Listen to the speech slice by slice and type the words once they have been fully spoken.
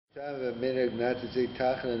Time of a minute not to say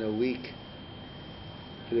tachan in a week,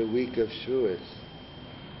 for the week of Shavuot.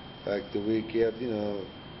 Like the week you have, and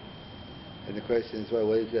the question is, well,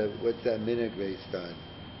 what's that minute based on?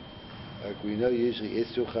 Like we know usually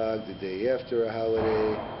Isru Chag, the day after a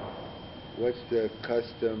holiday. What's the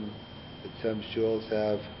custom that some shuls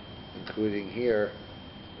have, including here,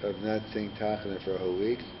 of not saying tachan for a whole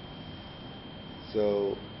week?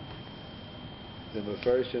 So the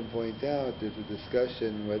Mefarshim point out there's a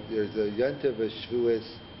discussion. There's a yontiv of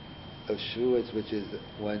Shavuot, which is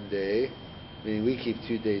one day. I mean, we keep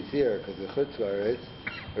 2 days here because of Chutz La'aretz,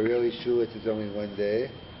 but really Shavuot is only one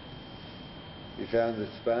day. You found the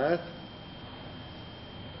spot.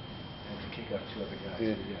 And to kick out 2 other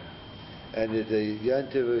guys. Yeah. And there's a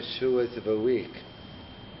yontiv of Shavuot of a week.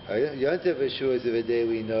 A yontiv of Shavuot of a day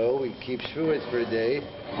we know. We keep Shavuot for a day,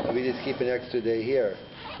 and we just keep an extra day here.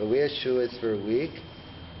 But we had Shavuot for a week,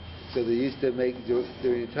 so they used to make,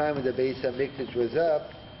 during the time when the Beis HaMikdash was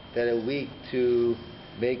up, that a week to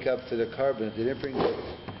make up for the carbon. If they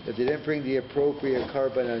didn't bring the appropriate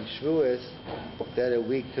carbon on Shavuot, that a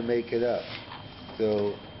week to make it up.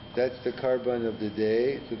 So that's the carbon of the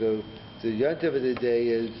day. So the yontiv of the day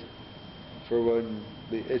is for one.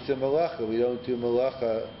 It's a malacha. We don't do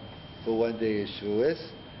malacha for one day of Shavuot.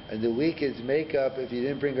 And the week is makeup. If you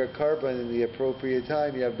didn't bring a carbon in the appropriate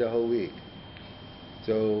time, you have the whole week.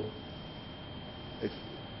 So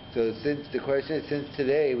since the question is, since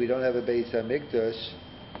today we don't have a Beis HaMikdash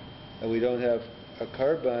and we don't have a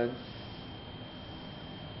carbon,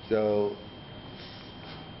 so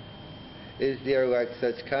is there like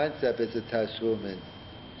such concept as a tashlumin?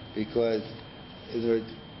 Because in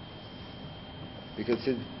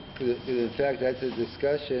fact that's a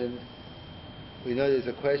discussion. We know there's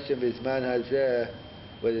a question Bisman Hazeh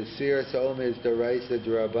whether Sfiras HaOmer is D'Oraisa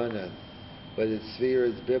D'Rabbanan, whether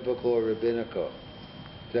Sfira is biblical or rabbinical.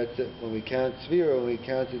 That's it. When we count Sfira, when we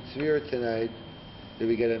counted Sfira tonight, did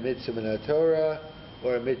we get a mitzvah min Torah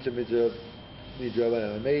or a mitzvah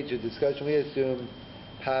midrabanan? A major discussion. We assume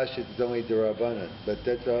Pashut is only D'Rabbanan, but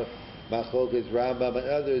that's a Machlokes Rambam and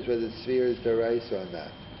others whether Sfira is D'Oraisa or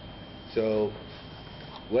not. So,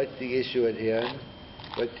 what's the issue at hand?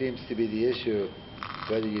 What seems to be the issue?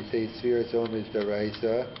 Whether you say Sfiras Omer is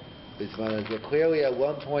D'Oraisa, Bisman Hazeh. Clearly, at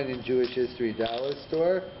one point in Jewish history, dollar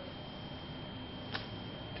store,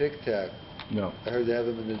 Tic Tac. No. I heard they have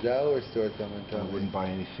them in the dollar store. Someone told me. I wouldn't buy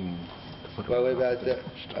anything to put. Well, what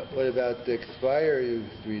about the expiry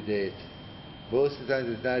date? Most of the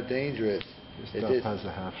time, it's not dangerous. This stuff has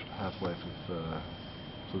a half-life of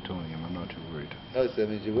plutonium. I'm not too worried. Oh, so that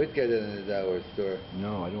means you would get it in the dollar store.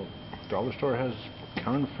 No, I don't. Dollar store has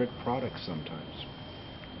counterfeit products sometimes.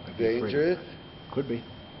 Dangerous? Could be.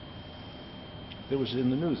 There was in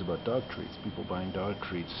the news about dog treats. People buying dog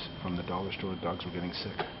treats from the dollar store. Dogs were getting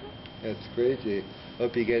sick. That's crazy.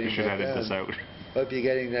 Hope you're getting that down. You should edit this out. Hope you're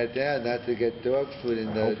getting that down, not to get dog food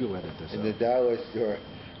in the dollar store.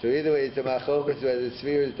 So either way, it's a machlokas whether the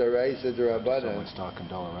sphere is D'Oraisa D'Rabbanan. Someone's talking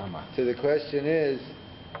Dollarama. So the question is,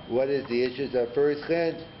 what is the issues? At first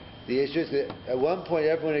glance, the issue is that at one point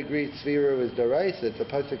everyone agreed Sfira was D'Oraisa. It's a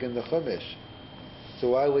pasuk in the Chumash.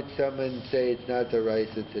 So why would someone say it's not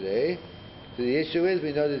D'Oraisa today? So the issue is,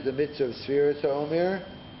 we know there's a mitzvah of Sfiras HaOmer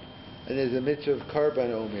and there's a mitzvah of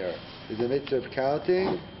Karban Omer. There's a mitzvah of counting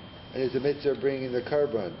and there's a mitzvah of bringing the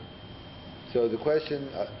Karban. So the question,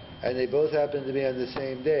 and they both happen to be on the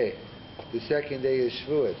same day. The second day is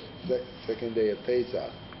Shavuot, second day of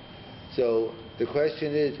Pesach. So the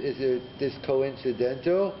question is it this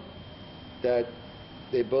coincidental that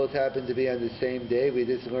they both happen to be on the same day? We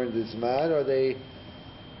just learned this man, or are they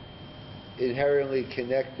inherently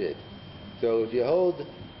connected? So if you hold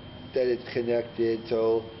that it's connected,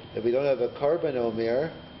 so if we don't have a carbon omer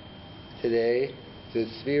today, so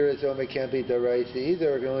Sfiras Omer can't be D'Oraisa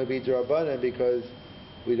either, it can only be D'Rabbanan because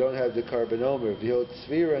we don't have the carbon omer. If you hold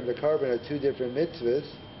Sfira and the carbon are two different mitzvahs,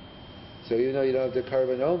 so even though you don't have the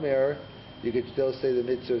carbon omer, you could still say the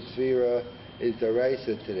mitzvah of Sfira is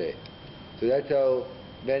D'Oraisa today. So that's how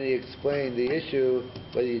many explain the issue.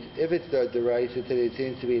 But if it's D'Oraisa today, it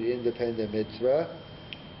seems to be an independent mitzvah.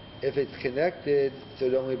 If it's connected, so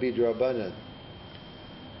it'd only be D'Rabbanan.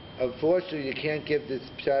 Unfortunately, you can't give this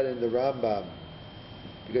pshat in the Rambam,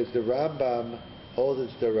 because the Rambam holds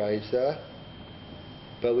it's D'Oraisa,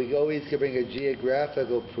 but we always can bring a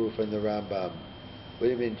geographical proof in the Rambam. What do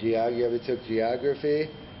you mean, you ever took geography?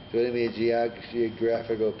 So what do you mean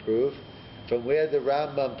geographical proof? From where the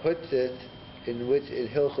Rambam puts it, in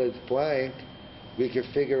Hilchos blank, we can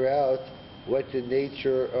figure out what the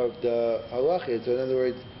nature of the halach is. So in other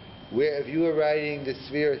words, where if you were writing the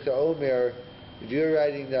Sfiras HaOmer if you're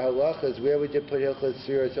writing the halachas, where would you put Hilchos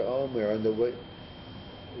Sfiras Omer?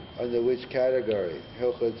 Under which category?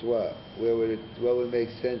 Hilchos what? What would make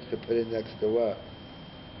sense to put it next to what?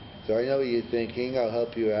 So I know what you're thinking. I'll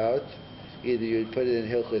help you out. Either you'd put it in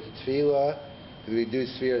Hilchos Tefillah, because we do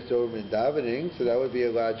Sfiras Omer in davening, so that would be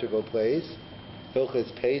a logical place.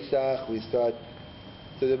 Hilchos Pesach, we start.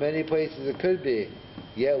 So there are many places it could be.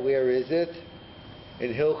 Yet where is it?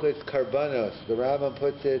 In Hilchos Karbanos. The Rambam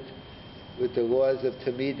puts it with the laws of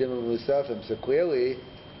Tamidim and Musafim. So clearly,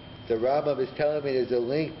 the Rambam is telling me there's a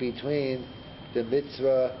link between the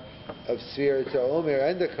mitzvah of Sfiras Omer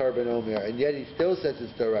and the Karban Omer, and yet he still says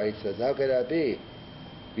it's D'oraisa. How could that be?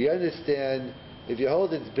 We understand, if you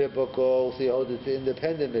hold it's biblical, so you hold it's an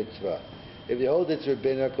independent mitzvah. If you hold it's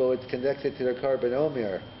rabbinical, it's connected to the Karban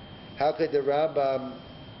Omer. How could the Rambam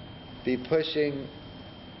be pushing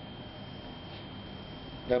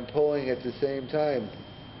and pulling at the same time?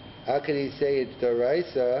 How could he say it's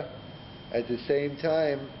D'oraisa, at the same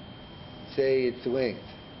time say it's linked?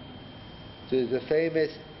 So there's a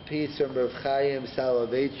famous piece from Rav Chaim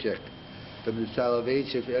Soloveitchik, from the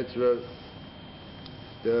Soloveitchik, that's Rav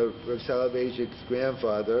Soloveitchik's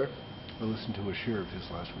grandfather. I listened to a shir of his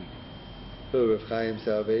last week. Who, Rav Chaim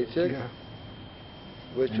Soloveitchik? Yeah.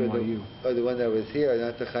 Which one? The one that was here,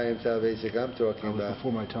 not the Chaim Soloveitchik I'm talking about. That was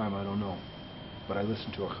before my time, I don't know. But I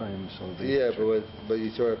listened to a Chaim Soloveitchik. Yeah, but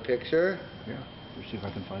you saw a picture? Yeah. Let's see if I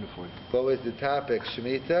can find it for you. What was the topic?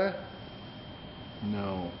 Shemitah?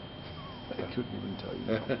 No. I couldn't even tell you.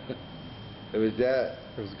 No. It was that.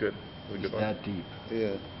 It was good. It was that deep.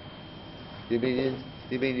 Yeah. You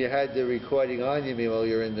mean you had the recording on? You mean while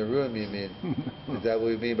you're in the room? You mean? Is that what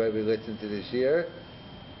we mean by we listened to the shir?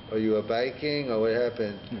 Or you were biking? Or what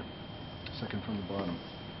happened? Yeah. Second from the bottom.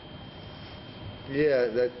 Yeah,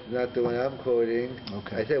 that's not the one I'm quoting.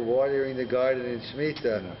 Okay. I said watering the garden in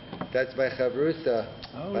Shemitah. Yeah. That's my chavrusa,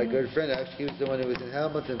 my yeah. good friend. Actually, he was the one who was in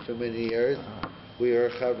Hamilton for many years. We were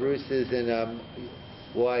chavrusas in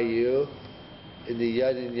YU, in the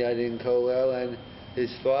Yadin Kollel, and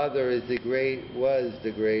his father was the great,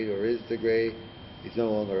 he's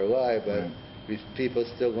no longer alive, but people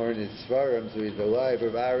still learn his svarim, so he's alive,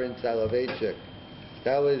 Rav Aaron Soloveitchik.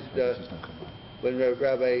 That was when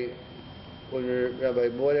Rabbi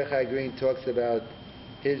Mordechai Green talks about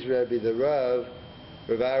his Rebbe, the Rav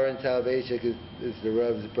Aaron Soloveitchik is the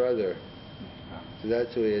Rav's brother. So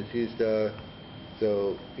that's who he is.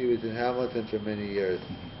 So he was in Hamilton for many years.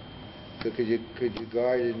 So could you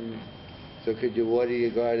garden? So could you water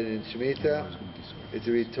your garden in Shemitah? It's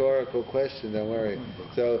a rhetorical question. Don't worry.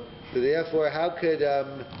 So therefore, how could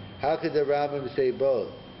the Rambam say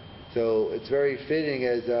both? So it's very fitting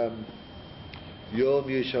as Yom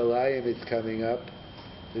Yerushalayim is coming up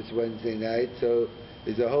this Wednesday night. So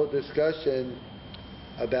there's a whole discussion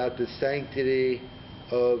about the sanctity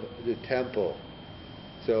of the temple.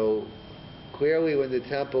 So clearly when the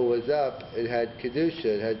temple was up, it had Kedusha,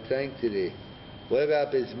 it had sanctity. What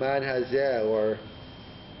about Bisman Hazeh, or,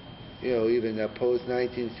 even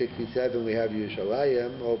post-1967 we have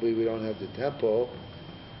Yerushalayim, hopefully we don't have the temple.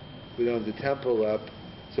 We don't have the temple up.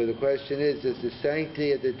 So the question is, does the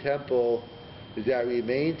sanctity of the temple, does that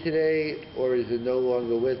remain today, or is it no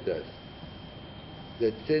longer with us?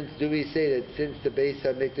 Do we say that since the Beis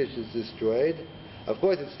HaMikdash is destroyed, of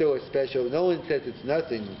course it's still a special, no one says it's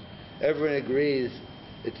nothing. Everyone agrees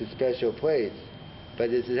it's a special place. But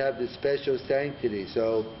does it have this special sanctity?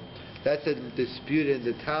 So that's a dispute in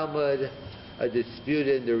the Talmud, a dispute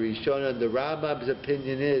in the Rishonim. The Rambam's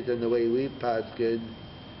opinion is, and the way we paskin,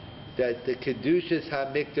 that the Kedushas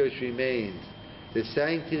HaMikdash remains. The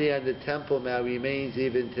sanctity on the Temple Mount remains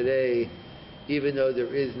even today, even though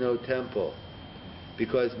there is no temple.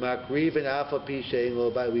 Because Makriv and Alpha Pisha,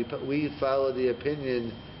 we follow the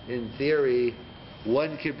opinion, in theory,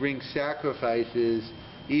 one could bring sacrifices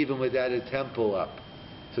even without a temple up.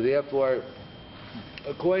 So therefore,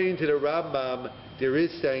 according to the Rambam, there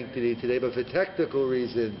is sanctity today, but for technical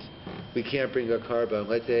reasons, we can't bring a carbon.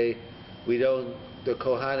 Let's say the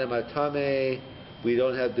Kohanim Atame, we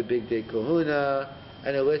don't have the Big Day Kahuna,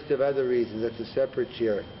 and a list of other reasons. That's a separate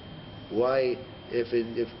share. Why, if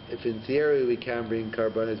in theory we can bring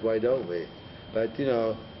carbonas, why don't we? But,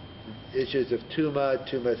 issues of Tumas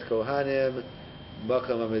Kohanim,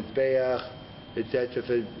 Makam HaMizbeach,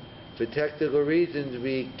 etc. For technical reasons,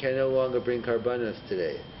 we can no longer bring carbonas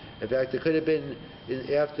today. In fact, it could have been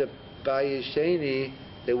after Bayis Sheni,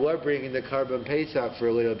 they were bringing the Karban Pesach for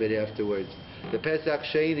a little bit afterwards. The Pesach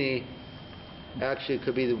Sheni actually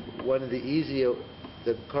could be one of the easier.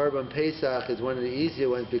 The Karban Pesach is one of the easier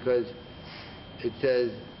ones because it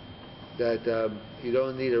says that you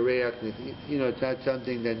don't need a reach, it's not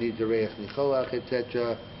something that needs a reach nicholach,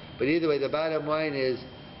 etc. But either way, the bottom line is,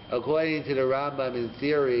 according to the Rambam, in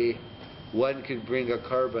theory, one could bring a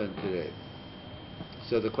carbon today.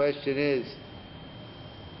 So the question is,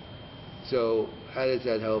 so how does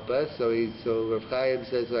that help us? So Rav Chaim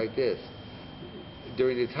says like this: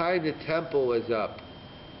 during the time the temple was up,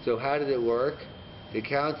 so how did it work? They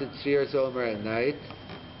counted Sfiras Omer at night.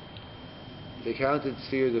 They counted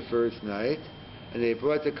Sfir the first night, and they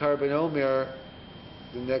brought the carbon Omer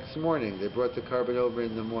the next morning. They brought the carbon Omer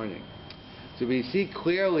in the morning. So we see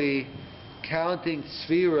clearly counting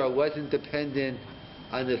Sfira wasn't dependent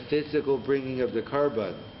on the physical bringing of the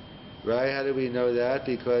carbon. Right? How do we know that?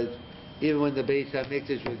 Because even when the Beis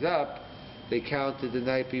HaMikdash was up, they counted the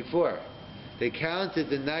night before. They counted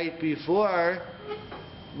the night before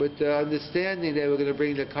with the understanding they were going to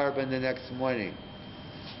bring the carbon the next morning.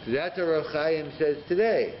 So that's what Rav Chaim says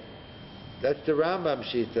today. That's the Rambam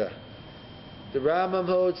Shita. The Rambam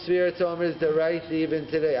holds Sfiras Omer is Daraisa even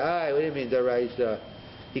today. What do you mean Daraisa?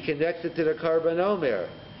 He connects it to the carbon Omer.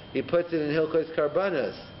 He puts it in Hilchos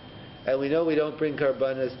Karbanos. And we know we don't bring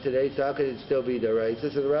Karbanos today, so how could it still be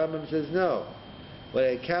Daraisa? So the Rambam says no. When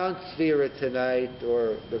I count Sfira tonight,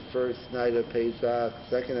 or the first night of Pesach,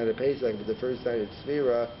 second night of Pesach, but the first night of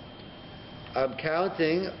Sfira, I'm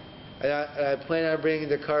counting, and I plan on bringing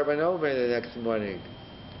the carbon over the next morning.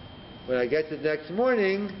 When I get to the next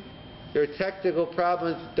morning, there are technical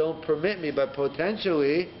problems that don't permit me, but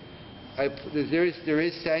potentially, there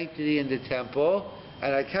is sanctity in the temple,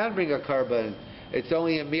 and I can bring a carbon. It's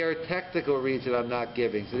only a mere technical reason I'm not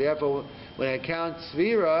giving. So therefore, when I count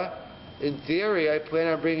Sfira, in theory, I plan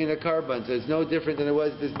on bringing the carbon. So it's no different than it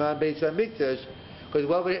was this man Beis HaMikdash.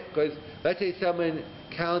 Because let's say someone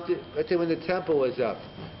counted, let's say when the temple was up,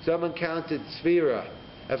 someone counted Sfira.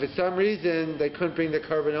 And for some reason, they couldn't bring the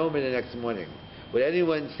carbon Omer the next morning. Would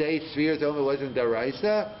anyone say Sfira's Omer wasn't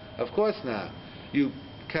Daraisa? Of course not. You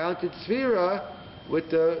counted Sfira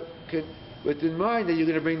with in mind that you're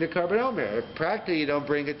going to bring the carbon Omer. If practically you don't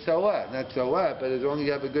bring it, so what? Not so what, but as long as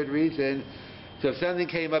you have a good reason. So if something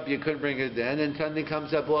came up, you couldn't bring it then, and something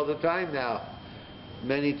comes up all the time now.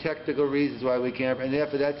 Many technical reasons why we can't, and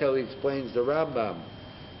therefore that's how he explains the Rambam.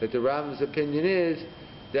 That the Rambam's opinion is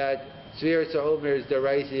that Sfiras Omer is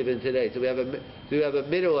Daraisa even today. So we have a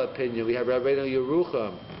middle opinion. We have Rabbeinu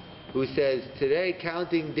Yerucham, who says today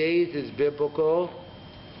counting days is biblical,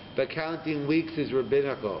 but counting weeks is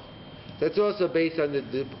rabbinical. That's also based on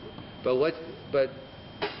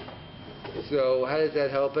so how does that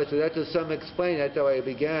help us? So that's what some explain. That's how I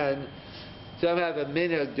began. Some have a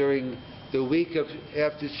minhag during the week of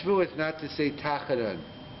after Shavuot not to say Tachanan.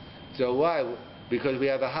 So why? Because we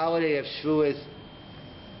have a holiday of Shavuot.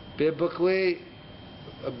 Biblically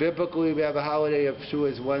we have a holiday of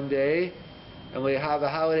Shavuot one day, and we have a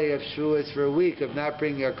holiday of Shavuot for a week of not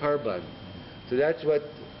bringing a carbon. So that's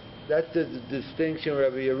the distinction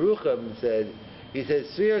Rabbi Yerucham said. He says,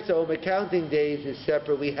 Sfiras Omer counting days is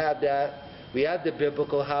separate. We have that. We have the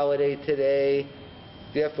biblical holiday today.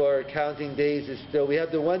 Therefore, counting days is still. We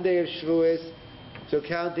have the one day of Shavuot, so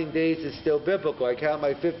counting days is still biblical. I count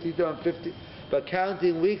my 52 on 50. But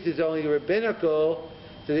counting weeks is only rabbinical,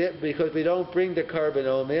 because we don't bring the carbon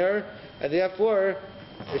Omer, and therefore,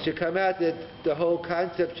 it should come out that the whole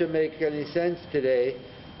concept should make any sense today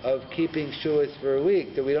of keeping Shavuot for a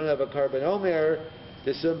week. That we don't have a carbon Omer.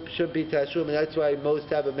 There should be Tashum, and that's why most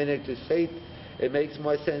have a minute to say. It makes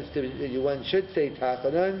more sense one should say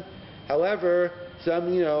Tachanan. However,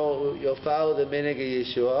 some you'll follow the minhag of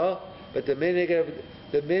Yeshua, but the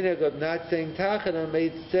minhag of not saying Tachanan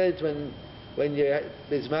made sense when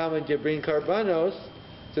you bring Karbanos.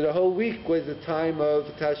 So the whole week was the time of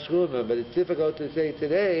Tashlumim, but it's difficult to say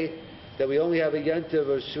today that we only have a Yantiv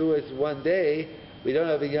of Shavuot one day. We don't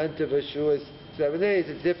have a Yantiv of Shavuot 7 days.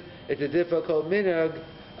 It's a difficult minhag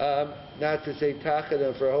not to say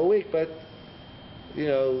Tachanan for a whole week, but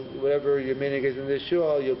whatever your minhag is in the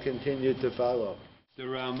shul, you'll continue to follow. The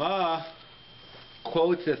Ramah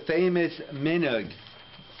quotes a famous minhag.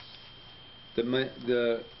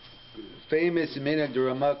 The famous minhag the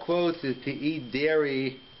Ramah quotes is to eat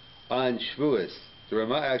dairy on Shavuos. The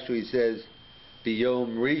Ramah actually says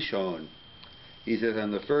B'Yom Rishon. He says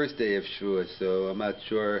on the first day of Shavuos. So I'm not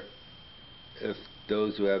sure if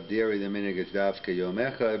those who have dairy, the minhag is Dafka Yom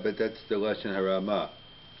Echad, but that's the Lashon HaRamah,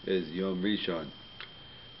 is Yom Rishon.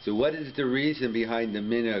 So what is the reason behind the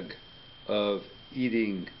minhag of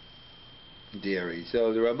eating dairy?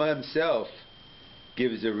 So the Ramah himself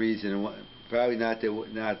gives a reason, probably not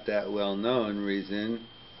that well-known reason,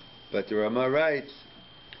 but the Ramah writes,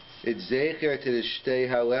 it's Zecher to the Shtei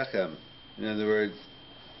HaLechem. In other words,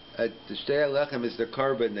 at the Shtei Alechem is the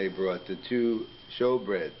carbon they brought, the two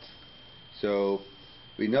showbreads. So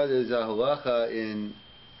we know there's a halacha in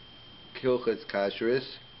Kilchas Kashrus,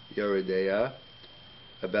 Yoredeya,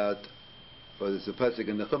 about, well, there's a pasuk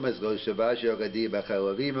in the Chumash, Lo Shavash Yogadi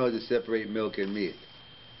B'chalavimo, to separate milk and meat.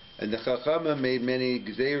 And the Chachamim made many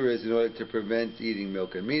gzeiras in order to prevent eating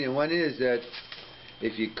milk and meat. And one is that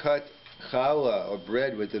if you cut challah or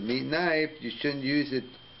bread with a meat knife, you shouldn't use it.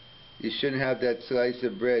 You shouldn't have that slice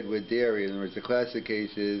of bread with dairy. In other words, the classic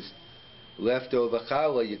case is leftover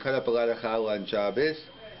challah. You cut up a lot of challah on Shabbos,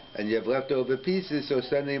 and you have leftover pieces. So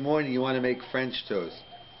Sunday morning you want to make French toast.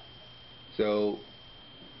 So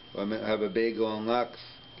I have a bagel and lox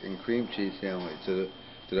and cream cheese sandwich. So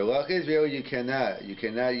the halach is really you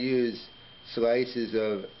cannot use slices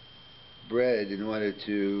of bread in order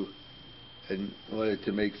to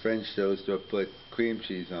make French toast or put cream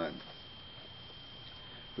cheese on.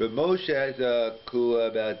 Rav Moshe has a kula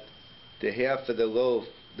about the half of the loaf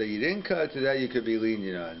that you didn't cut, so that you could be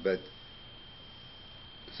lenient on. But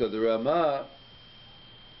so the Ramah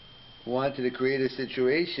wanted to create a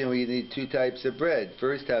situation where you need two types of bread.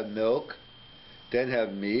 First have milk, then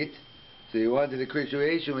have meat. So you wanted to create a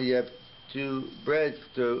situation where you have two breads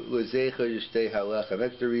to l'zecha yishtei halechem.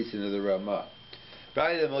 That's the reason of the Ramah.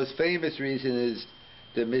 Probably the most famous reason is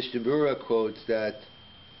the Mishnah Berurah quotes that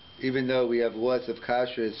even though we have lots of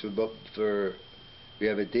kashrus for we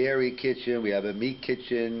have a dairy kitchen, we have a meat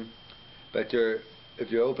kitchen, but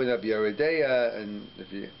if you open up Yoredeya and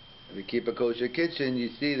if you keep a kosher kitchen, you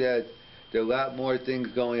see that there are a lot more things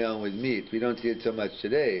going on with meat. We don't see it so much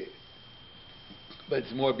today, but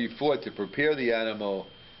it's more before, to prepare the animal,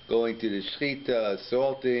 going to the shechita,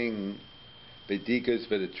 salting, bedikas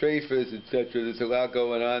for the treifas, etc. There's a lot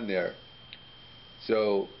going on there.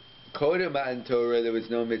 So, Kodem Matan Torah, there was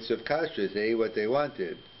no mitzvah of kashrus. They ate what they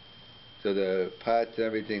wanted. So the pots and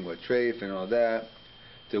everything were treif and all that.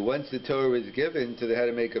 So once the Torah was given, so they had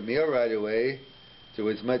to make a meal right away. So it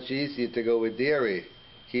was much easier to go with dairy.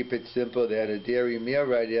 Keep it simple. They had a dairy meal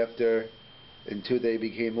right after, until they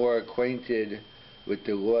became more acquainted with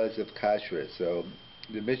the laws of kashrus. So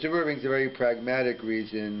the Mishnah Berurah brings a very pragmatic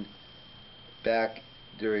reason back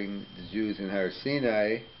during the Jews in Har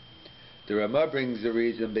Sinai. The Ramah brings a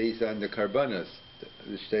reason based on the karbanos,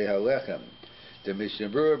 the Shtei Halechem. The Mishnah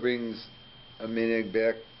Berurah brings a minhag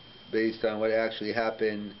back based on what actually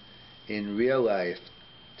happened in real life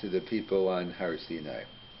to the people on Har Sinai.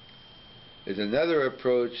 There's another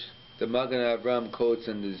approach the Magen Avraham quotes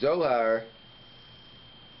in the Zohar,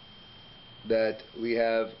 that we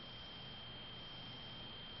have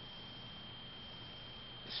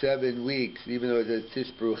 7 weeks, even though it's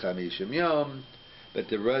Tisperu Chamishim Yom, but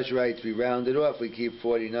the Rosh writes we round it off, we keep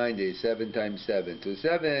 49 days, 7 times 7. So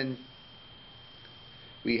 7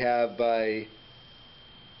 we have by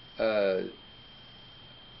Isha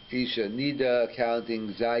Nida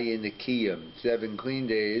counting Zayin Nikiyim, 7 clean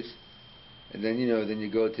days, and then then you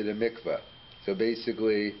go to the mikvah. So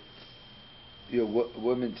basically,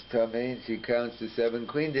 woman's tamei, she counts the 7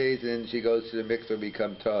 clean days, and she goes to the mikvah,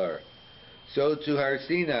 become tar. So to Har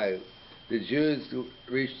Sinai, the Jews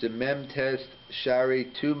reached the Mem Test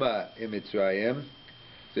Shari Tuma in Mitzrayim,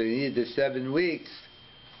 so they needed the 7 weeks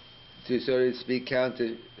to, so to speak, count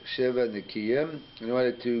the Shiva Nikiyim in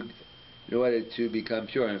order to become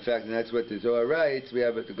pure. In fact, and that's what the Zohar writes. We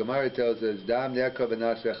have the Gemara tells us Dam Yaakov and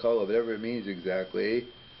Nasachol, whatever it means exactly.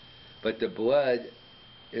 But the blood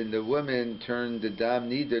in the woman the Dam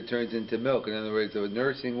Nida turns into milk. In other words, a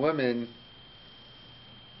nursing woman,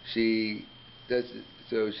 she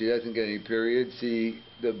doesn't get any periods.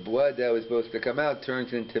 The blood that was supposed to come out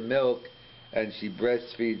turns into milk, and she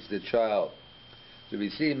breastfeeds the child. So we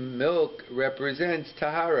see milk represents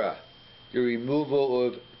tahara, the removal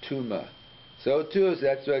of tuma. So too,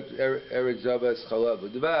 that's what Eretz Zavas Chalav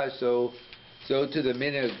Udvash. So to the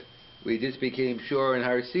minhag, we just became sure in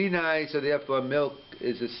Har Sinai. So therefore, milk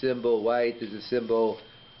is a symbol. White is a symbol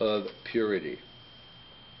of purity.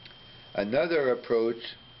 Another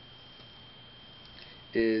approach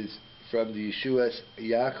is from the Yeshuas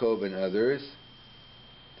Yaakov and others,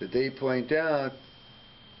 that they point out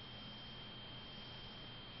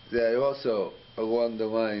that also along the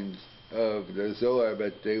lines of the Zohar,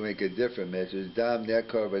 but they make a different message, Dam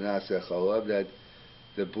Nekar V'Naseh Chalav, that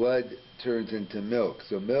the blood turns into milk.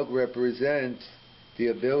 So milk represents the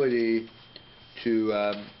ability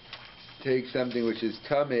to take something which is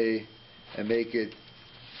tamei and make it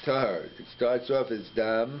tahar. It starts off as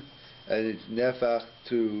dam, and it's nefach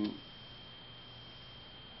to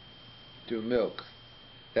milk.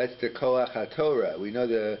 That's the koach haTorah. We know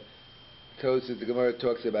the Gemara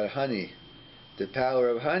talks about honey, the power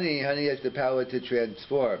of honey has the power to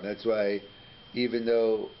transform. That's why, even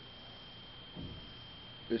though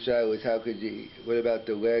the shaila is, how could you, what about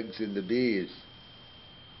the legs and the bees?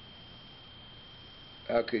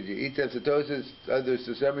 How could you eat them? So Tosas, others,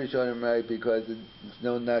 to some Rishonim, right, because it's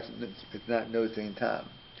not nosing tam.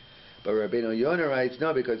 But Rabbeinu Yonah writes,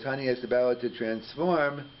 no, because honey has the power to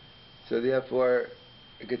transform, so therefore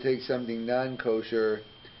it could take something non-kosher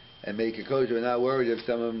and make it kosher. We're not worried if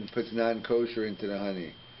someone puts non-kosher into the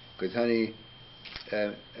honey, because honey,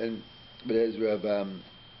 but as Rav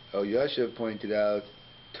Yoshev pointed out,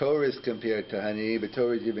 Torah is compared to honey, but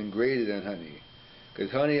Torah is even greater than honey.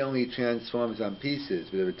 Because honey only transforms on pieces,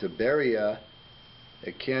 but if it's a beria,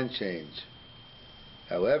 it can change.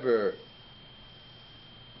 However,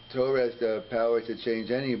 Torah has the power to change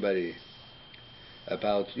anybody.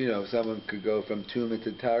 About, someone could go from Tumah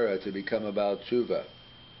to Tara to become about Tshuva.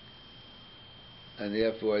 And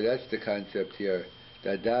therefore, that's the concept here.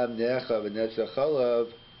 The Adam Nechav and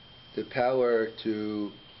Nesachalav, the power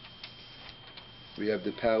to, we have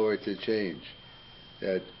the power to change.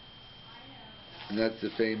 And that's the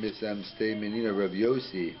famous statement, Rav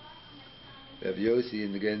Yossi. Rav Yossi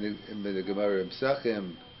in the Gemara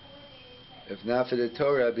Psachim, if not for the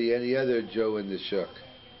Torah, I'd be any other Joe in the Shuk.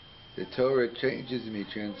 The Torah changes me,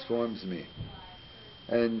 transforms me.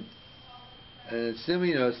 And it's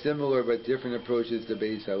similar but different approaches to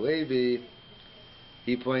Beis Halevi.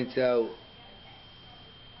 He points out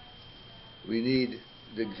we need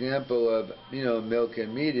the example of, milk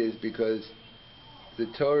and meat is because the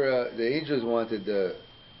Torah, the angels wanted the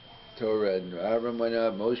Torah, and Avram went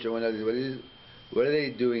up, Moshe went up. What are they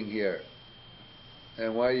doing here?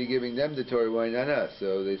 And why are you giving them the Torah? Why not us?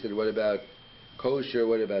 So they said, what about kosher?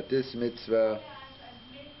 What about this mitzvah?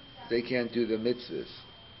 They can't do the mitzvahs,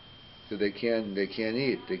 so they can't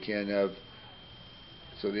eat. They can't have.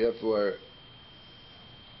 So therefore,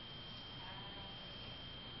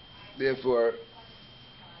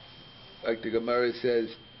 like the Gemara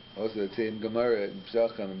says. Also, the same Gemara in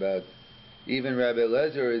Psachim about even Rabbi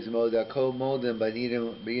Lezer is modako molden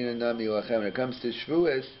b'ina nami lachem. When it comes to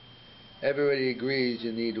Shavuot, everybody agrees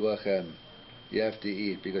you need lachem. You have to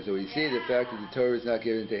eat, because we see the fact that the Torah is not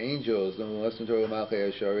given to angels.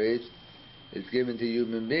 It's given to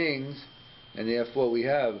human beings, and therefore we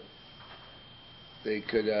have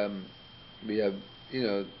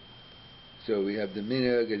so we have the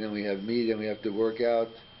minhag, and then we have meat, and we have to work out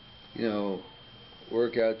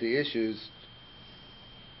the issues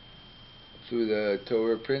through the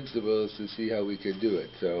Torah principles to see how we can do it.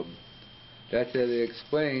 So that's how they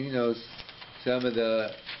explain, some of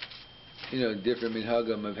the, different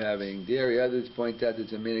minhagim of having dairy. Others point out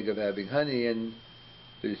there's a minhag of having honey, and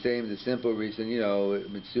the simple reason,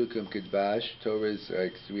 mitzukim kidbash, Torah is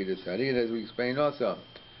like sweet as honey, and as we explained also,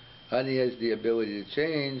 honey has the ability to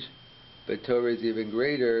change, but Torah is even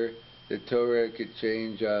greater. The Torah could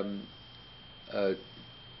change a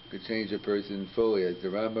person fully. As the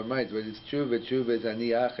Rambam writes, what is tshuva? Tshuva is ani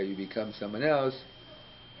acha, you become someone else,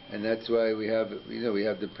 and that's why we have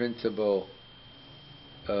the principle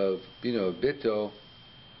of bittul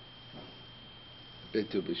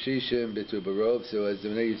b'shishim, bittul b'rov. So as the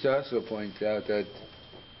Bnei Yisrael points out,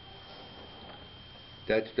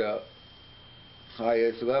 that's the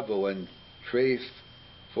highest level. When treif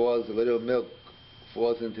falls, a little milk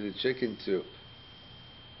falls into the chicken soup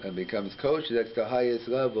and becomes kosher, that's the highest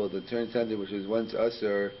level, to turn something which was once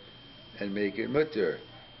usher and make it mutter.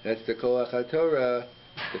 That's the koach HaTorah,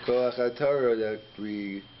 that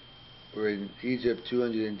we were in Egypt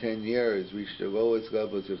 210 years, reached the lowest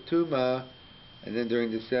levels of Tumah, and then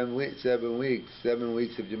during the 7 weeks of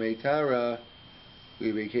Yemei Tara,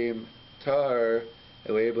 we became Tahar,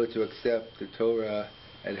 and were able to accept the Torah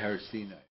at Har Sinai.